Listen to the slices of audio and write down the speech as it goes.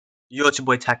Yo, it's your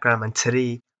boy Takram, and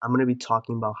today I'm going to be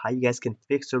talking about how you guys can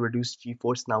fix or reduce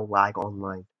GeForce Now lag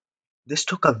online. This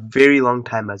took a very long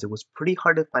time as it was pretty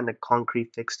hard to find a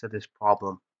concrete fix to this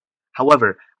problem.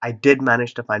 However, I did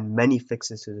manage to find many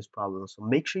fixes to this problem, so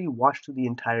make sure you watch through the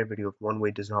entire video if one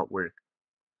way does not work.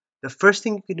 The first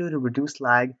thing you can do to reduce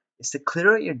lag is to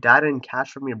clear out your data and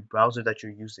cache from your browser that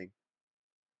you're using.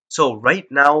 So right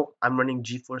now I'm running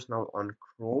GeForce Now on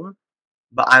Chrome,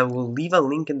 but I will leave a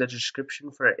link in the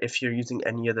description for if you're using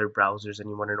any other browsers and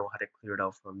you want to know how to clear it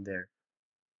out from there.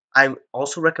 I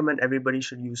also recommend everybody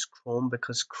should use Chrome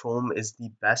because Chrome is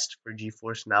the best for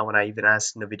GeForce Now, and I even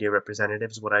asked NVIDIA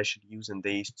representatives what I should use and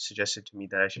they suggested to me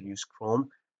that I should use Chrome.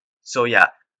 So yeah,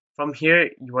 from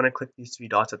here you want to click these three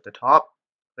dots at the top,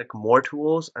 click More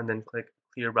Tools, and then click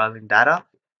Clear Browsing Data.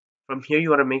 From here you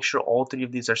want to make sure all three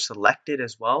of these are selected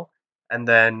as well, and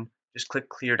then just click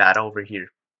Clear Data over here.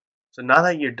 So now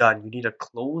that you're done, you need to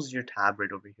close your tab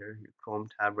right over here, your Chrome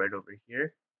tab right over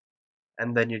here.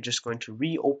 And then you're just going to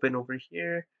reopen over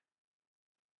here.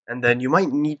 And then you might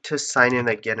need to sign in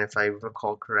again if I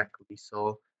recall correctly.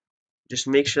 So just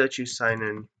make sure that you sign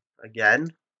in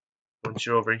again once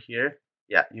you're over here.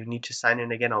 Yeah, you need to sign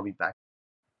in again. I'll be back.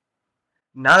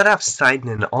 Now that I've signed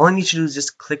in, all I need to do is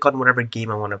just click on whatever game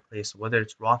I want to play. So whether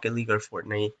it's Rocket League or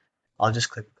Fortnite, I'll just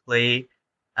click play.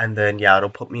 And then, yeah, it'll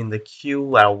put me in the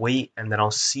queue. I'll wait and then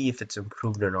I'll see if it's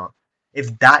improved or not.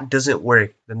 If that doesn't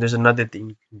work, then there's another thing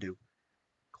you can do.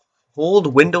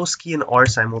 Hold Windows key and R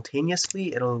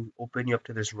simultaneously. It'll open you up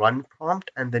to this run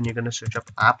prompt, and then you're going to search up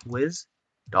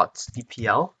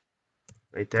appwiz.cpl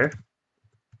right there.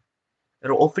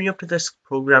 It'll open you up to this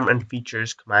program and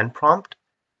features command prompt.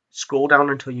 Scroll down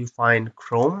until you find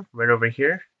Chrome right over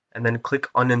here, and then click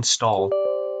uninstall.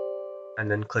 And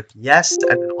then click yes,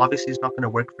 and then obviously it's not going to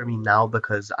work for me now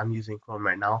because I'm using Chrome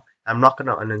right now. I'm not going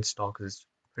to uninstall because it's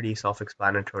pretty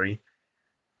self-explanatory.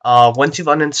 Once you've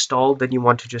uninstalled, then you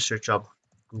want to just search up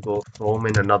Google Chrome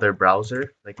in another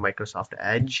browser like Microsoft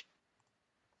Edge.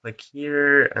 Click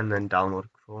here and then download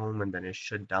Chrome, and then it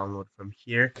should download from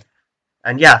here.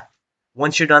 And yeah,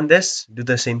 once you're done this, do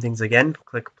the same things again.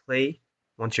 Click play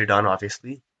once you're done,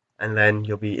 obviously, and then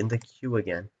you'll be in the queue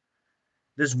again.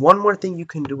 There's one more thing you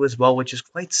can do as well, which is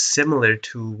quite similar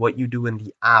to what you do in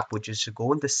the app, which is to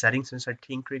go into settings and start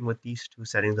tinkering with these two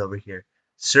settings over here: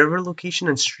 server location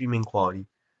and streaming quality.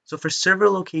 So for server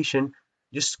location,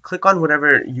 just click on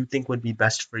whatever you think would be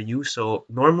best for you. So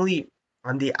normally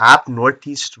on the app,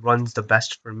 Northeast runs the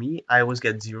best for me. I always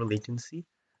get 0 latency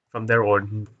from there, or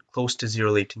close to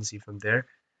 0 latency from there.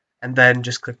 And then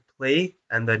just click play,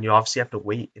 and then you obviously have to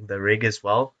wait in the rig as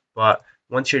well. But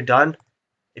once you're done,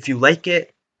 if you like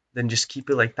it, then just keep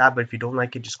it like that. But if you don't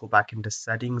like it, just go back into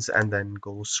settings and then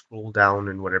go scroll down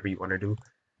and whatever you want to do.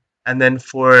 And then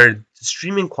for the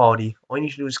streaming quality, all you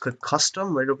need to do is click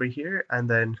custom right over here, and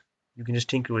then you can just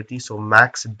tinker with these. So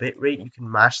max bitrate, you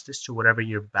can match this to whatever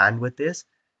your bandwidth is.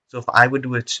 So if I would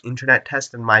do an internet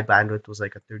test and my bandwidth was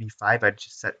like a 35, I'd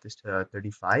just set this to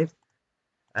 35.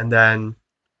 And then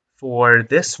for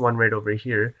this one right over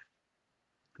here,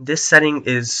 this setting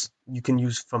is you can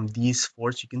use from these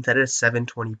four. So you can set it at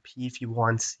 720p if you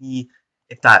want to see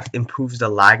if that improves the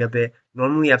lag a bit.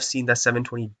 Normally I've seen that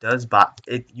 720 does, but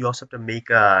you also have to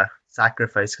make a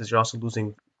sacrifice because you're also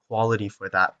losing quality for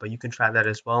that. But you can try that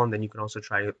as well, and then you can also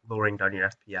try lowering down your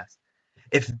FPS.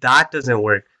 If that doesn't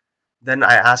work, then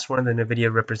I asked one of the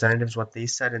NVIDIA representatives what they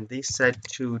said, and they said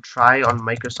to try on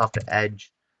Microsoft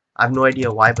Edge. I have no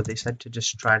idea why, but they said to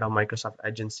just try it on Microsoft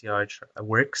Edge and see how it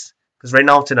works. Because right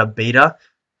now it's in a beta,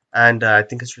 and I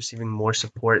think it's receiving more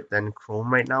support than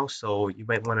Chrome right now, so you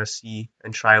might want to see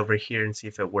and try over here and see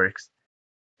if it works.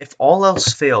 If all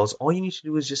else fails, all you need to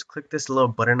do is just click this little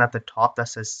button at the top that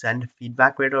says send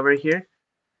feedback right over here,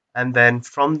 and then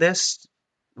from this,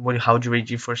 how do you rate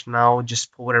GeForce Now?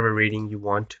 Just put whatever rating you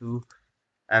want to,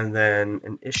 and then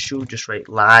an issue, just write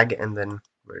lag, and then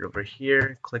right over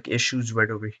here, click issues right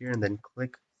over here, and then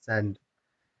click send.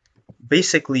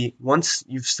 Basically, once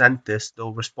you've sent this,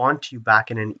 they'll respond to you back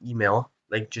in an email.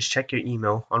 Like, just check your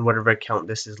email on whatever account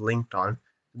this is linked on.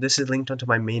 This is linked onto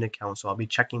my main account, so I'll be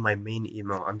checking my main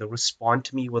email, and they'll respond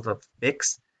to me with a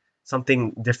fix,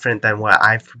 something different than what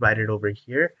I've provided over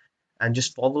here, and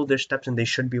just follow their steps, and they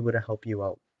should be able to help you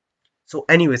out. So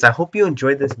anyways, I hope you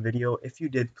enjoyed this video. If you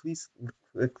did, please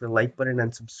click the like button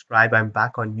and subscribe. I'm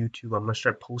back on YouTube. I'm gonna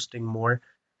start posting more.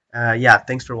 Yeah,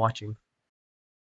 thanks for watching.